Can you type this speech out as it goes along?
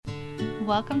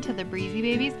Welcome to the Breezy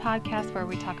Babies podcast, where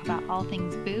we talk about all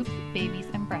things boobs, babies,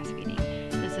 and breastfeeding.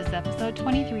 This is episode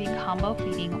 23, Combo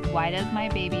Feeding, Why Does My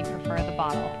Baby Prefer the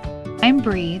Bottle? I'm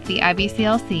Bree, the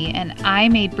IBCLC, and I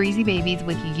made Breezy Babies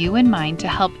with you in mind to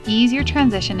help ease your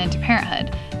transition into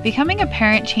parenthood. Becoming a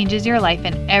parent changes your life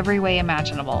in every way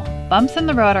imaginable. Bumps in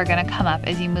the road are going to come up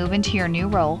as you move into your new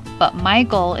role, but my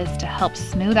goal is to help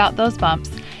smooth out those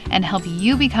bumps and help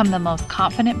you become the most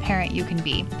confident parent you can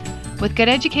be. With good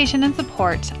education and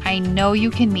support, I know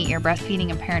you can meet your breastfeeding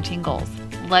and parenting goals.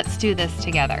 Let's do this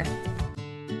together.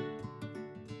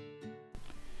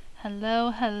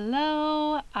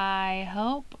 Hello. I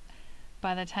hope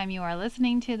by the time you are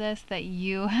listening to this that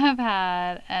you have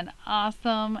had an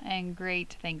awesome and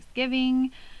great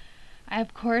Thanksgiving. I,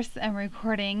 of course, am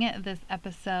recording this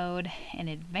episode in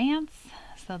advance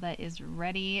so that it is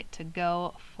ready to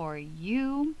go for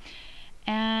you.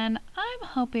 And I'm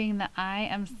hoping that I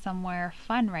am somewhere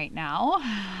fun right now.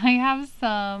 I have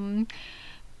some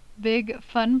big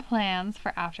fun plans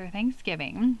for after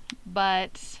Thanksgiving,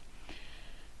 but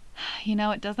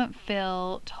it doesn't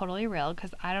feel totally real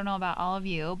because I don't know about all of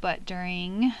you, but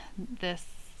during this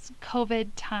COVID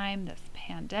time, this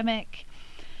pandemic,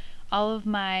 all of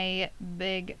my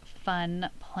big fun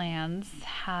plans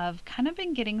have kind of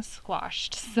been getting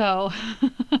squashed. So,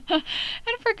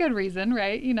 and for good reason,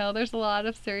 right? There's a lot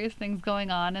of serious things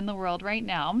going on in the world right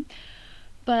now,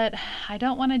 but I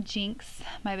don't want to jinx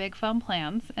my big fun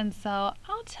plans. And so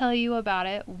I'll tell you about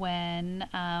it when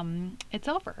it's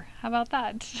over. How about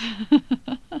that?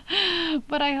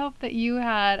 But I hope that you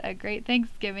had a great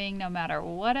Thanksgiving, no matter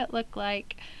what it looked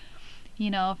like.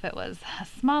 If it was a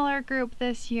smaller group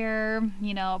this year,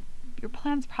 your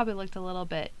plans probably looked a little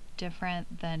bit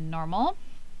different than normal.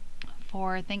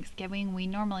 For Thanksgiving, we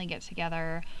normally get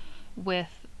together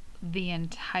with the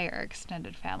entire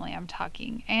extended family. I'm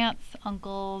talking aunts,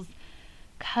 uncles,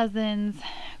 cousins,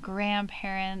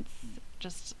 grandparents,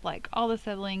 just like all the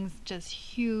siblings, just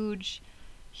huge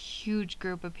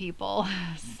group of people.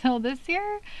 So this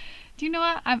year, do you know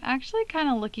what? I'm actually kind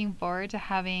of looking forward to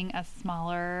having a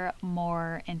smaller,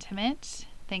 more intimate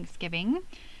Thanksgiving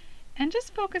and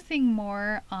just focusing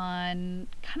more on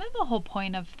kind of the whole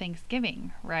point of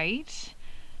Thanksgiving, right?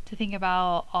 To think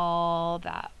about all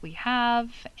that we have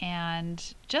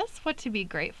and just what to be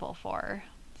grateful for.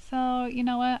 So, you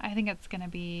know what? I think it's going to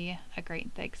be a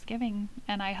great Thanksgiving,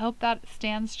 and I hope that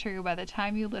stands true by the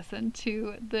time you listen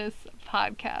to this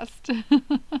podcast.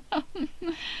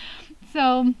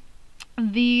 So,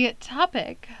 the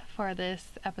topic for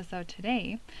this episode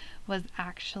today was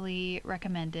actually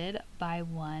recommended by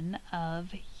one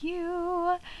of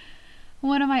you,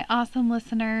 one of my awesome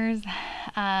listeners.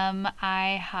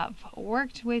 I have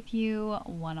worked with you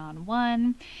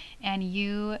one-on-one, and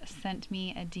you sent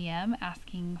me a DM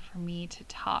asking for me to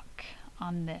talk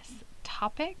on this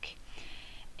topic,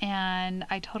 and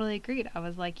I totally agreed. I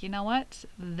was like, you know what?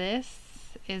 This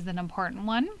is an important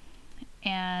one,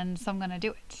 and so I'm going to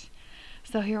do it.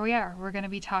 So here we are. We're going to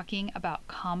be talking about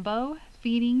combo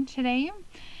feeding today.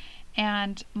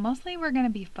 And mostly we're going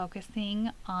to be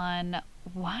focusing on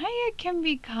why it can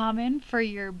be common for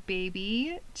your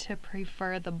baby to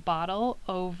prefer the bottle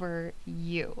over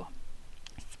you.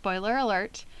 Spoiler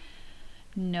alert,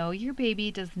 no, your baby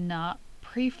does not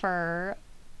prefer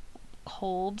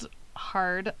cold,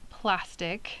 hard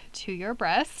plastic to your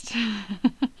breast.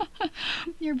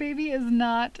 Your baby is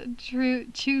not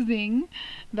choosing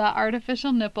the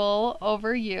artificial nipple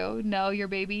over you. No, your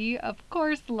baby, of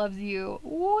course, loves you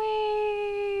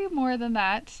way more than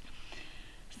that.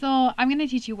 So I'm going to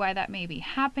teach you why that may be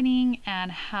happening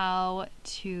and how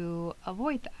to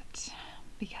avoid that.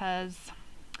 Because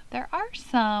there are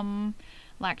some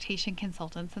lactation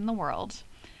consultants in the world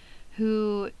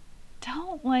who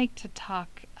don't like to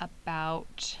talk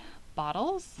about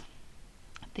bottles.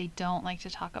 They don't like to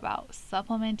talk about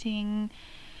supplementing.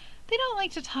 They don't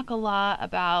like to talk a lot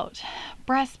about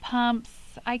breast pumps.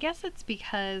 I guess it's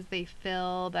because they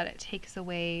feel that it takes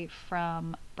away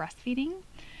from breastfeeding.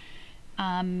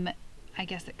 I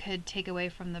guess it could take away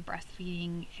from the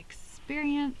breastfeeding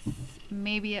experience.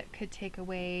 Maybe it could take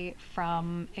away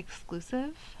from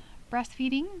exclusive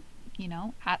breastfeeding,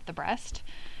 at the breast.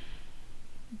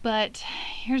 But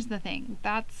here's the thing.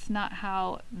 That's not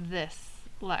how this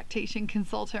lactation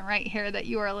consultant right here that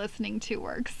you are listening to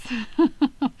works.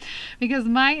 Because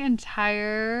my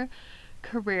entire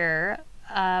career,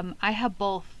 I have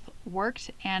both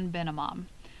worked and been a mom.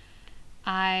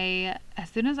 As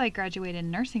soon as I graduated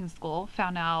nursing school,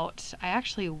 found out I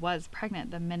actually was pregnant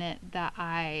the minute that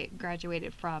I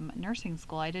graduated from nursing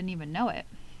school. I didn't even know it.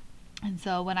 And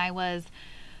so when I was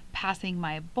passing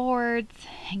my boards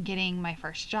and getting my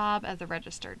first job as a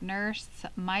registered nurse,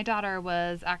 my daughter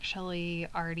was actually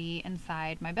already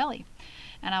inside my belly.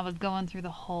 And I was going through the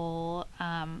whole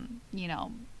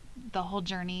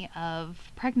journey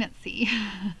of pregnancy.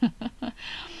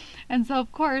 And so,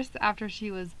 of course, after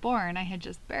she was born, I had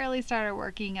just barely started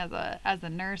working as a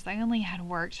nurse. I only had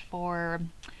worked for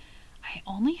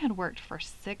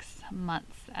 6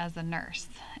 months as a nurse,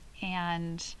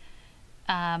 and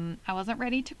I wasn't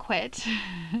ready to quit.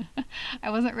 I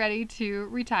wasn't ready to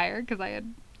retire because I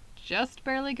had just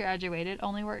barely graduated,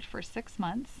 only worked for 6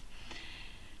 months.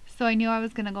 So I knew I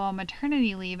was going to go on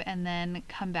maternity leave and then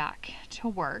come back to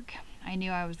work. I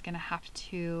knew I was going to have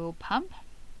to pump,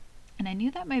 and I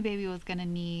knew that my baby was going to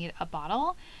need a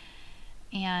bottle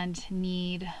and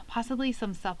need possibly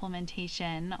some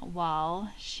supplementation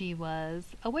while she was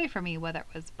away from me, whether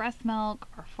it was breast milk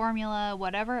or formula,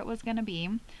 whatever it was going to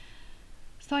be.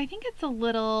 So I think it's a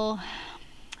little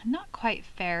not quite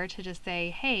fair to just say,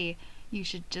 hey, you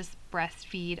should just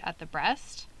breastfeed at the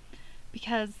breast,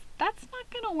 because that's not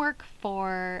going to work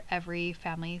for every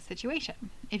family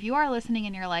situation. If you are listening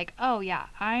and you're like, oh yeah,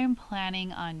 I'm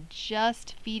planning on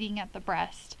just feeding at the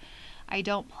breast, I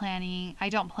don't plan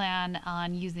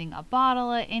on using a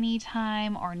bottle at any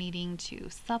time or needing to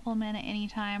supplement at any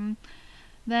time,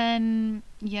 then,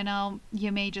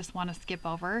 you may just want to skip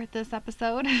over this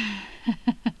episode.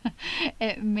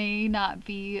 It may not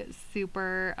be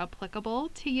super applicable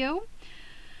to you.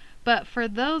 But for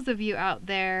those of you out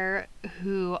there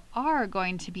who are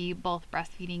going to be both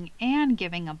breastfeeding and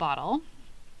giving a bottle,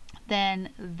 then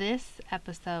this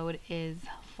episode is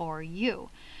for you.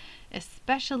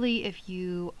 Especially if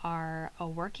you are a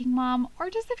working mom, or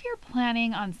just if you're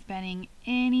planning on spending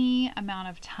any amount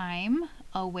of time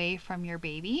away from your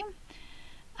baby,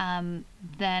 then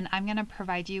I'm going to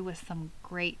provide you with some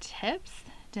great tips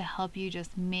to help you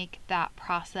just make that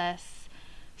process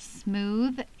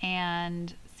smooth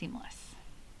and seamless.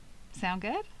 Sound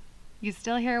good? You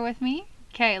still here with me?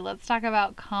 Okay, let's talk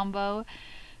about combo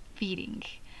feeding.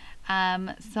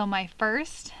 So my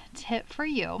first tip for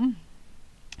you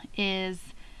is,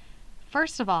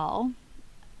 first of all,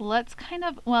 let's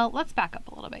back up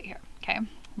a little bit here, okay?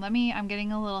 I'm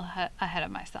getting a little ahead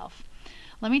of myself.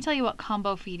 Let me tell you what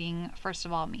combo feeding, first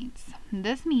of all, means.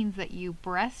 This means that you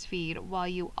breastfeed while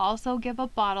you also give a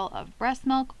bottle of breast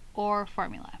milk or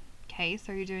formula, okay?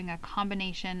 So you're doing a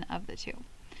combination of the two.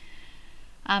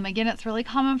 Again, it's really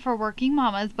common for working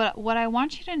mamas, but what I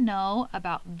want you to know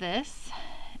about this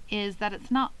is that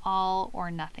it's not all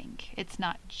or nothing. It's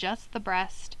not just the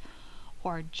breast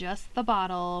or just the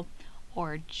bottle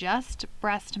or just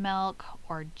breast milk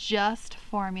or just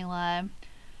formula.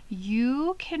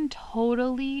 You can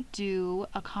totally do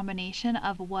a combination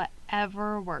of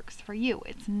whatever works for you.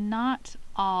 It's not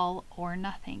all or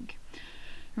nothing.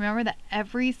 Remember that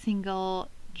every single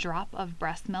drop of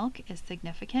breast milk is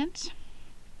significant.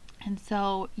 And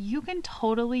so you can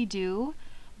totally do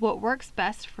what works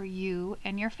best for you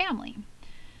and your family.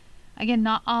 Again,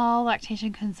 not all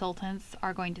lactation consultants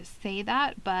are going to say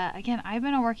that, but again, I've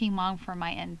been a working mom for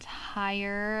my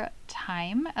entire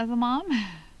time as a mom.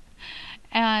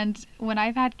 And when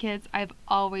I've had kids, I've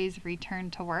always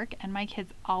returned to work, and my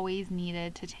kids always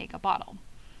needed to take a bottle.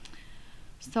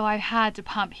 So I've had to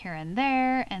pump here and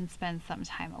there and spend some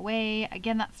time away.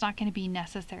 Again, that's not going to be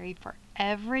necessary for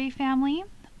every family,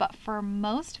 but for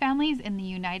most families in the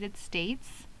United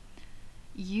States,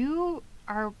 you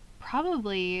are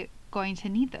probably going to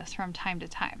need this from time to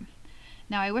time.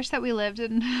 Now, I wish that we lived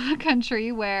in a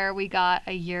country where we got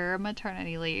a year of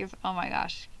maternity leave. Oh my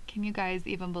gosh, can you guys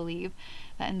even believe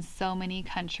that in so many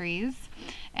countries?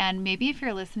 And maybe if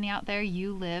you're listening out there,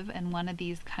 you live in one of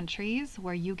these countries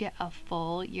where you get a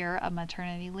full year of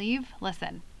maternity leave.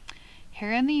 Listen,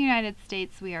 here in the United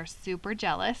States, we are super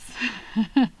jealous,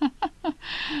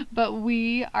 but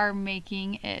we are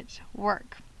making it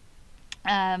work.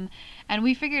 And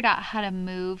we figured out how to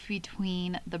move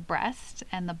between the breast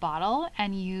and the bottle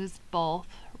and use both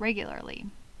regularly.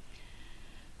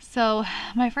 So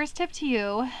my first tip to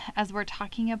you, as we're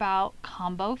talking about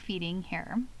combo feeding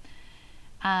here,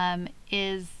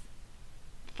 is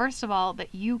first of all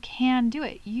that you can do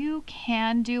it. You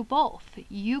can do both.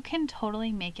 You can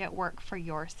totally make it work for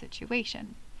your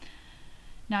situation.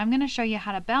 Now I'm going to show you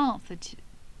how to balance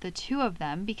the two of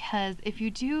them, because if you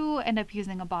do end up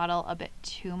using a bottle a bit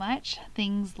too much,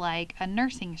 things like a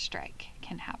nursing strike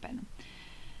can happen.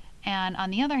 And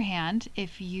on the other hand,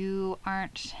 if you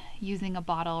aren't using a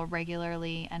bottle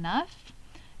regularly enough,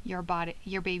 your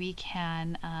baby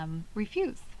can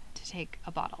refuse to take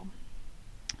a bottle.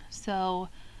 So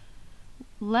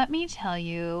let me tell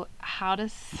you how to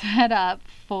set up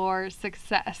for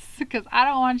success, because I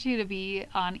don't want you to be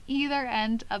on either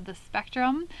end of the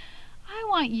spectrum. I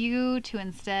want you to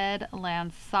instead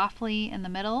land softly in the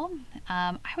middle.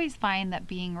 I always find that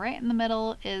being right in the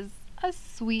middle is a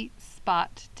sweet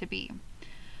spot to be.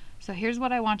 So here's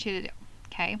what I want you to do.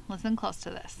 Okay, listen close to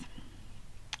this.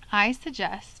 I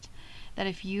suggest that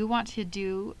if you want to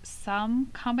do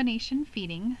some combination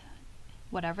feeding,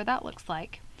 whatever that looks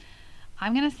like,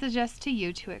 I'm going to suggest to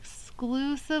you to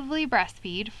exclusively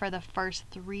breastfeed for the first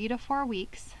 3 to 4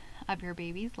 weeks of your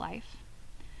baby's life.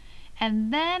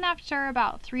 And then after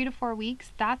about 3 to 4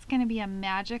 weeks, that's going to be a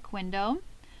magic window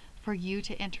for you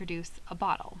to introduce a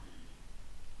bottle.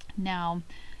 Now,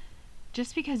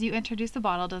 just because you introduce a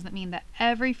bottle doesn't mean that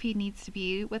every feed needs to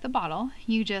be with a bottle.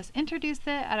 You just introduce it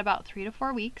at about 3 to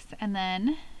 4 weeks, and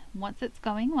then once it's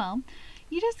going well,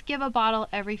 you just give a bottle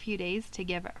every few days to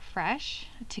keep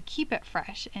it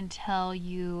fresh until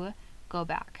you go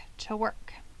back to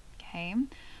work. Okay,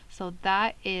 so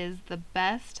that is the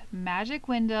best magic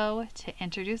window to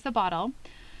introduce a bottle.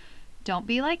 Don't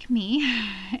be like me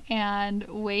and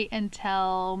wait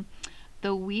until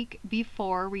the week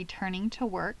before returning to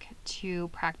work to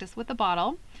practice with the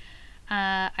bottle.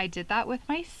 I did that with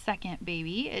my second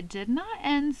baby. It did not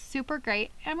end super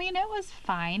great. I mean, it was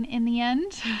fine in the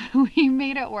end. We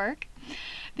made it work.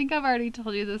 I think I've already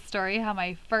told you this story, how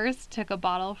my first took a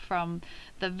bottle from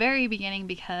the very beginning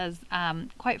because,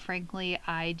 quite frankly,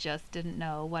 I just didn't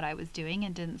know what I was doing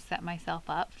and didn't set myself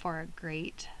up for a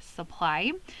great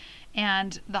supply.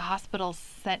 And the hospital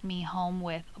sent me home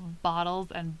with bottles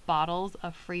and bottles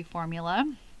of free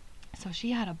formula. So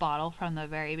she had a bottle from the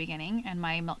very beginning, and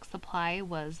my milk supply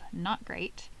was not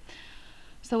great.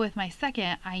 So with my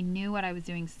second, I knew what I was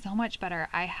doing so much better.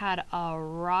 I had a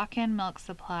rockin' milk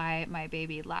supply. My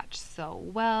baby latched so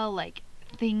well. Like,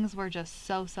 things were just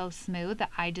so smooth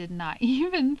that I did not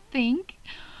even think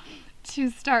to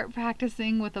start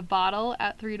practicing with a bottle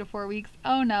at 3 to 4 weeks.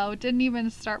 Oh no, didn't even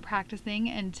start practicing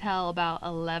until about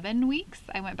 11 weeks.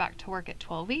 I went back to work at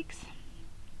 12 weeks,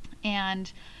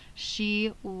 and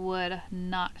she would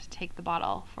not take the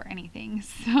bottle for anything.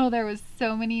 So there was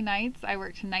so many nights I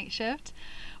worked night shift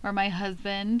where my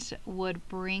husband would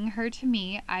bring her to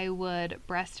me. I would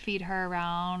breastfeed her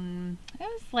around, it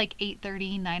was like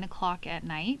 8:30, 9 o'clock at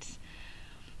night.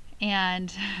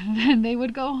 And then they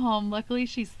would go home. Luckily,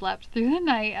 she slept through the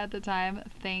night at the time,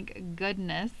 thank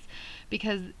goodness,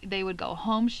 because they would go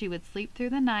home. She would sleep through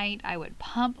the night. I would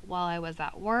pump while I was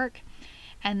at work.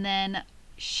 And then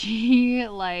she,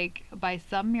 like, by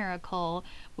some miracle,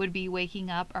 would be waking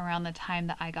up around the time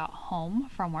that I got home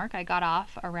from work. I got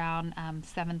off around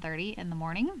 7:30 in the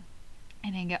morning. I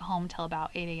didn't get home till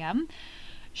about 8 a.m.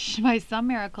 By some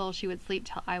miracle, she would sleep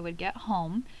till I would get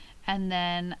home. And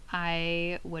then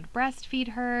I would breastfeed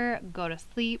her, go to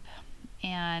sleep,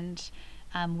 and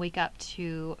wake up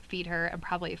to feed her and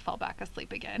probably fall back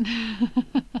asleep again.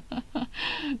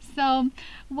 So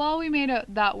while we made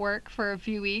that work for a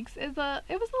few weeks, it was a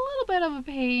little bit of a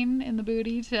pain in the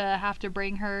booty to have to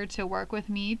bring her to work with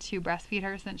me to breastfeed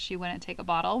her since she wouldn't take a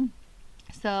bottle.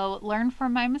 So learn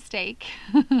from my mistake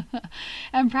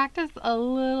and practice a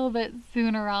little bit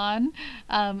sooner on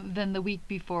than the week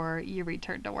before you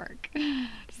return to work.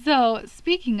 So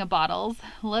speaking of bottles,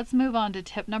 let's move on to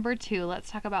tip number 2. Let's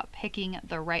talk about picking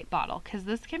the right bottle, because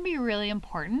this can be really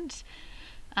important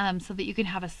so that you can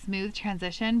have a smooth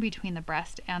transition between the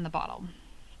breast and the bottle.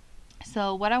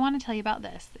 So what I want to tell you about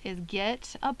this is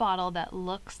get a bottle that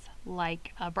looks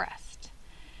like a breast.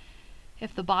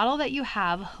 If the bottle that you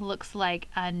have looks like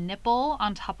a nipple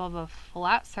on top of a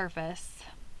flat surface,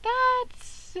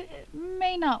 that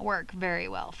may not work very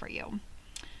well for you.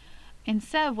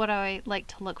 Instead, what I like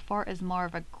to look for is more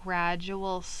of a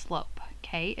gradual slope,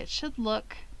 okay? It should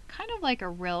look kind of like a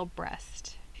real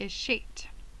breast is shaped.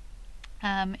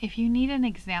 If you need an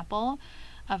example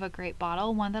of a great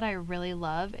bottle, one that I really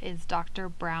love is Dr.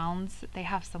 Brown's. They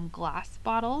have some glass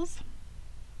bottles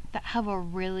that have a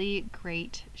really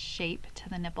great shape to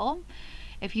the nipple.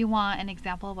 If you want an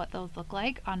example of what those look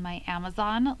like on my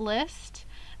Amazon list,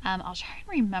 I'll try and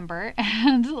remember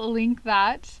and link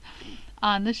that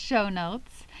on the show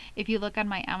notes. If you look on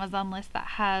my Amazon list, that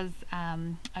has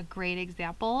a great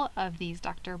example of these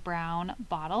Dr. Brown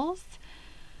bottles.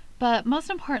 But most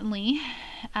importantly,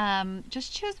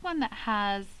 just choose one that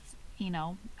has,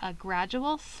 a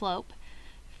gradual slope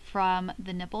from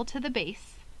the nipple to the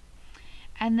base.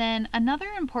 And then another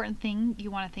important thing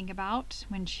you want to think about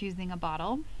when choosing a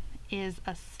bottle is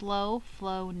a slow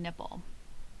flow nipple.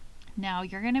 Now,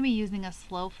 you're going to be using a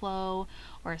slow flow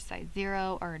or a size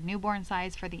 0 or a newborn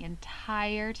size for the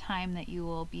entire time that you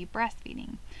will be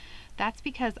breastfeeding. That's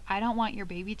because I don't want your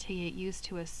baby to get used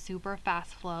to a super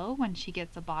fast flow when she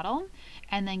gets a bottle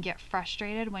and then get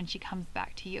frustrated when she comes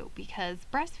back to you, because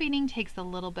breastfeeding takes a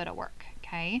little bit of work,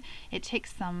 okay? It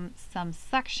takes some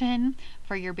suction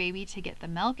for your baby to get the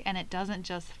milk, and it doesn't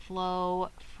just flow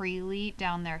freely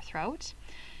down their throat.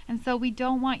 And so we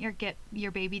don't want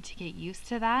your baby to get used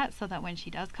to that, so that when she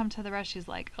does come to the breast, she's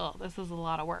like, oh, this is a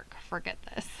lot of work. Forget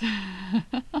this.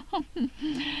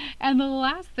 And the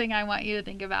last thing I want you to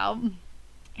think about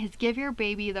is give your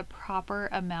baby the proper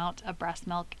amount of breast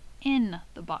milk in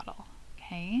the bottle,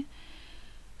 okay?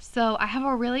 So I have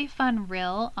a really fun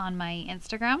reel on my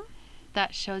Instagram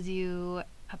that shows you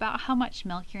about how much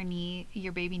milk your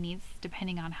baby needs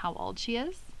depending on how old she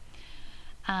is.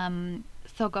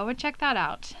 So go and check that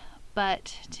out.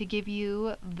 But to give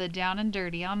you the down and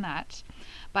dirty on that,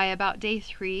 by about day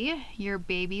 3, your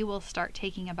baby will start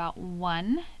taking about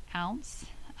 1 ounce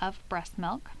of breast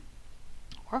milk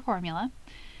or formula.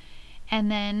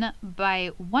 And then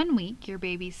by 1 week, your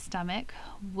baby's stomach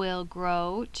will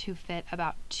grow to fit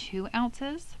about 2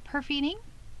 ounces per feeding.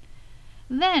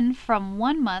 Then from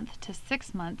 1 month to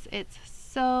 6 months, it's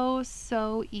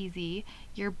so easy.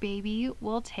 Your baby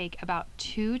will take about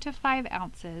 2 to 5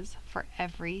 ounces for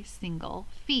every single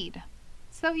feed.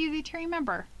 So easy to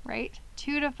remember, right?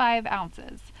 2 to 5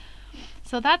 ounces.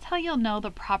 So that's how you'll know the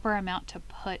proper amount to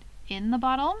put in the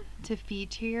bottle to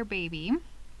feed to your baby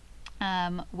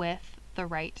with the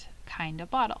right kind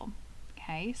of bottle.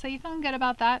 Okay, so you feeling good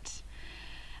about that?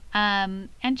 And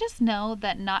just know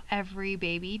that not every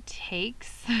baby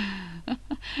takes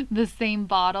the same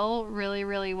bottle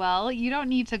really well. You don't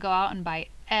need to go out and buy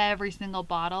every single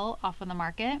bottle off of the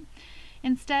market.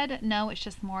 Instead, no, it's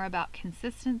just more about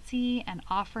consistency and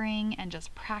offering and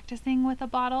just practicing with a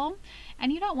bottle.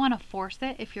 And you don't want to force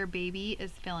it if your baby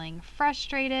is feeling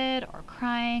frustrated or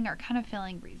crying or kind of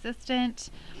feeling resistant.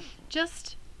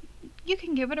 Just, you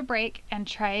can give it a break and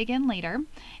try again later.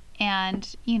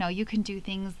 And, you can do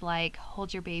things like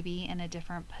hold your baby in a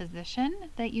different position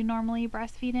that you normally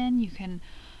breastfeed in. You can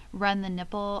run the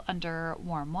nipple under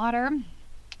warm water.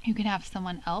 You can have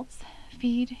someone else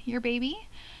feed your baby.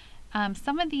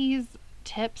 Some of these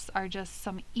tips are just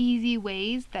some easy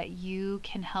ways that you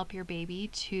can help your baby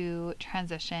to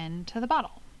transition to the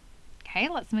bottle. Okay,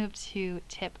 let's move to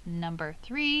tip number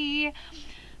 3,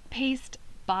 paced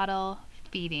bottle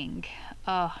feeding.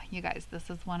 Oh, you guys, this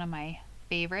is one of my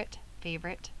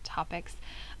favorite topics.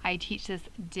 I teach this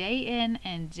day in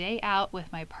and day out with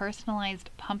my personalized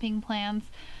pumping plans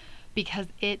because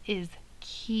it is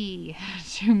key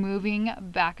to moving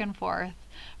back and forth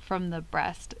from the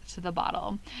breast to the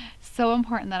bottle. So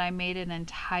important that I made an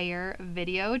entire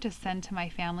video to send to my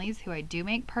families who I do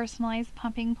make personalized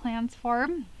pumping plans for,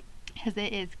 because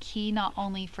it is key not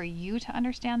only for you to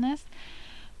understand this,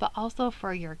 but also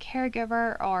for your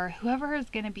caregiver or whoever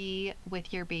is going to be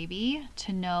with your baby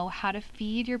to know how to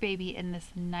feed your baby in this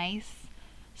nice,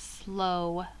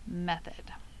 slow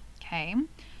method. Okay?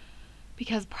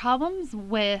 Because problems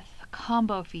with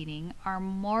combo feeding are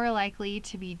more likely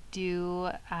to be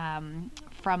due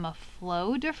from a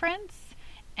flow difference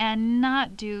and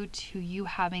not due to you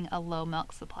having a low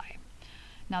milk supply.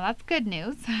 Now that's good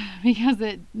news because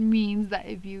it means that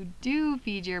if you do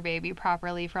feed your baby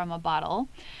properly from a bottle,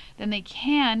 then they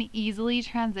can easily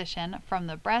transition from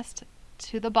the breast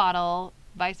to the bottle,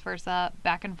 vice versa,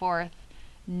 back and forth,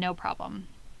 no problem.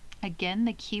 Again,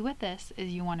 the key with this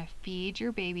is you want to feed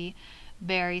your baby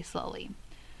very slowly.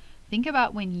 Think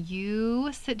about when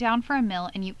you sit down for a meal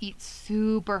and you eat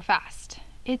super fast.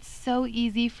 It's so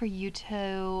easy for you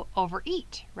to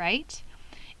overeat, right?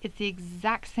 It's the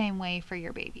exact same way for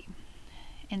your baby.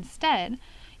 Instead,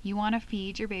 you want to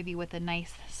feed your baby with a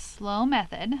nice slow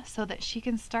method so that she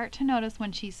can start to notice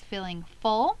when she's feeling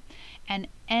full and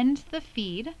end the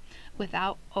feed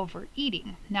without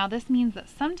overeating. Now, this means that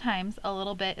sometimes a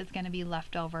little bit is going to be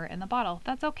left over in the bottle.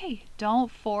 That's okay.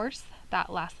 Don't force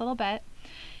that last little bit.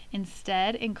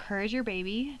 Instead, encourage your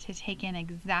baby to take in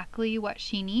exactly what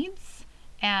she needs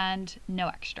and no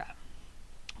extra.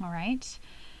 All right.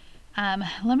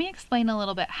 Let me explain a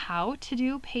little bit how to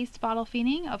do paced bottle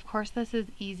feeding. Of course, this is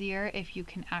easier if you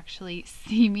can actually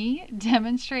see me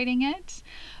demonstrating it,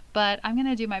 but I'm going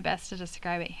to do my best to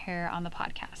describe it here on the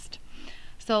podcast.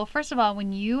 So first of all,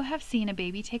 when you have seen a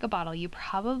baby take a bottle, you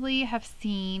probably have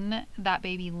seen that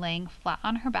baby laying flat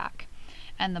on her back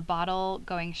and the bottle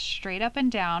going straight up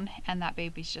and down, and that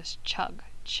baby's just chugging.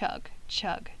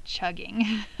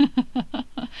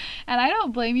 And I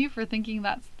don't blame you for thinking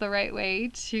that's the right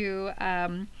way to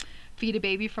feed a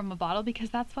baby from a bottle because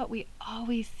that's what we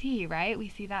always see, right? We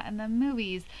see that in the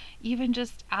movies, even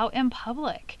just out in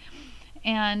public.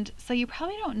 And so you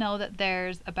probably don't know that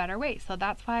there's a better way. So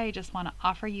that's why I just want to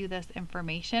offer you this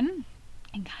information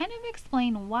and kind of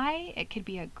explain why it could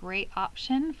be a great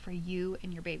option for you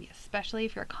and your baby, especially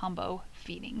if you're combo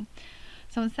feeding.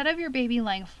 So instead of your baby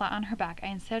lying flat on her back, I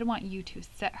instead want you to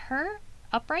sit her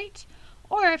upright.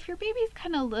 Or if your baby's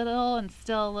kind of little and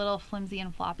still a little flimsy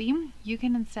and floppy, you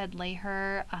can instead lay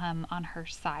her on her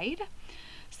side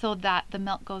so that the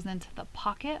milk goes into the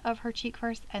pocket of her cheek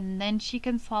first, and then she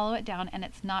can swallow it down, and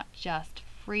it's not just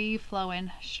free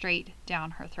flowing straight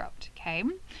down her throat, okay?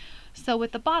 So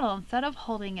with the bottle, instead of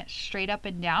holding it straight up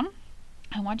and down,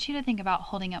 I want you to think about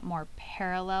holding it more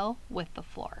parallel with the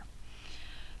floor.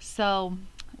 So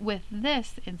with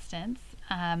this instance,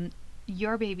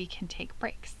 your baby can take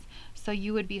breaks. So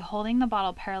you would be holding the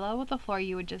bottle parallel with the floor.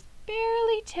 You would just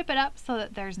barely tip it up so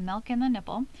that there's milk in the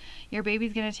nipple. Your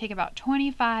baby's going to take about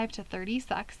 25 to 30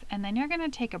 sucks, and then you're going to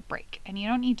take a break. And you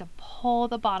don't need to pull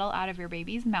the bottle out of your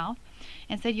baby's mouth.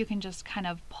 Instead, you can just kind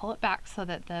of pull it back so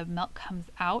that the milk comes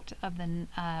out of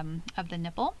the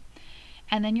nipple.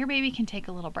 And then your baby can take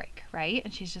a little break, right?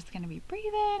 And she's just going to be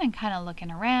breathing and kind of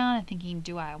looking around and thinking,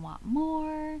 do I want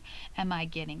more? Am I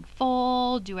getting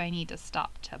full? Do I need to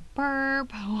stop to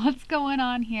burp? What's going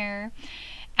on here?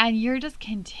 And you're just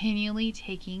continually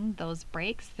taking those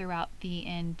breaks throughout the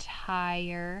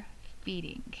entire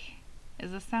feeding.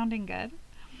 Is this sounding good?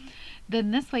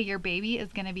 Then this way your baby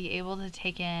is going to be able to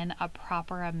take in a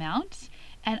proper amount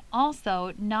and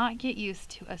also not get used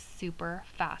to a super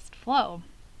fast flow.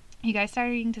 You guys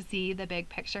starting to see the big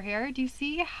picture here? Do you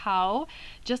see how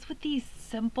just with these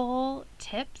simple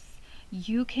tips,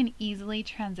 you can easily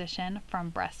transition from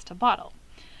breast to bottle?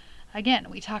 Again,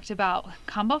 we talked about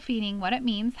combo feeding, what it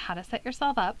means, how to set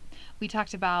yourself up. We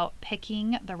talked about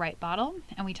picking the right bottle,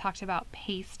 and we talked about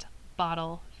paced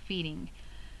bottle feeding.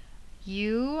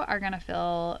 You are going to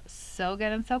feel so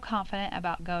good and so confident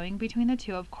about going between the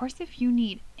two. Of course, if you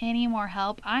need any more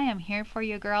help, I am here for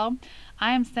you, girl.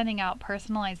 I am sending out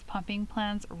personalized pumping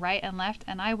plans right and left,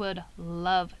 and I would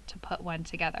love to put one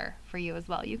together for you as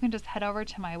well. You can just head over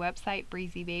to my website,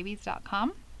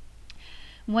 breezybabies.com.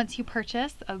 Once you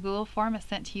purchase, a Google form is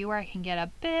sent to you where I can get a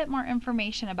bit more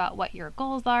information about what your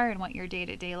goals are and what your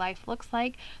day-to-day life looks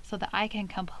like so that I can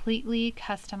completely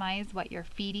customize what your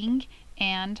feeding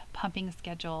and pumping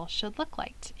schedule should look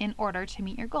like in order to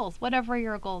meet your goals, whatever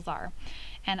your goals are.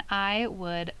 And I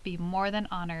would be more than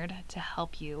honored to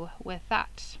help you with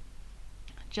that.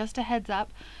 Just a heads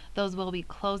up, those will be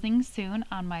closing soon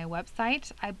on my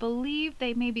website. I believe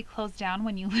they may be closed down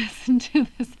when you listen to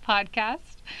this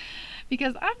podcast,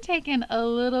 because I'm taking a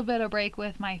little bit of break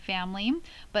with my family,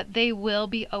 but they will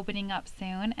be opening up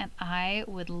soon, and I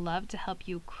would love to help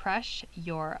you crush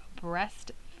your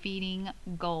breastfeeding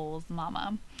goals,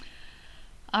 mama.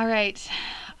 All right,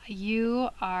 you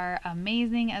are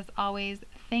amazing as always.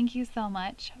 Thank you so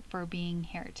much for being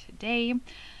here today.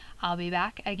 I'll be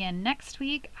back again next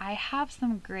week. I have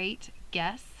some great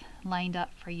guests lined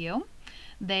up for you.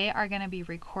 They are going to be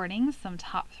recording some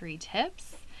top 3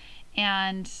 tips,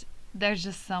 and there's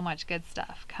just so much good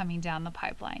stuff coming down the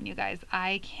pipeline, you guys.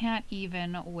 I can't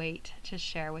even wait to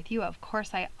share with you. Of course,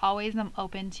 I always am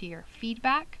open to your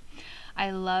feedback.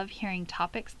 I love hearing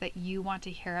topics that you want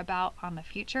to hear about on the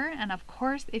future. And of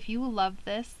course, if you love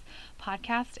this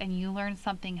podcast and you learned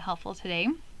something helpful today,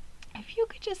 if you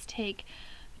could just take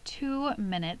 2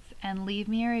 minutes and leave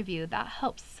me a review, that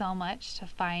helps so much to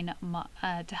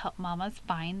help mamas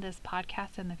find this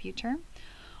podcast in the future.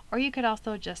 Or you could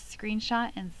also just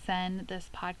screenshot and send this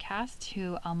podcast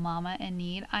to a mama in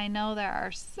need. I know there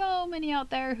are so many out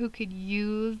there who could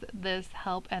use this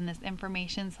help and this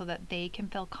information so that they can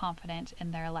feel confident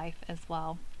in their life as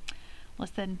well.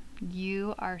 Listen,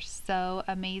 you are so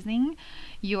amazing.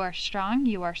 You are strong.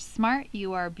 You are smart.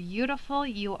 You are beautiful.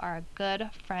 You are a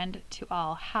good friend to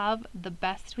all. Have the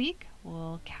best week.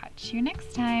 We'll catch you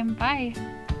next time. Bye.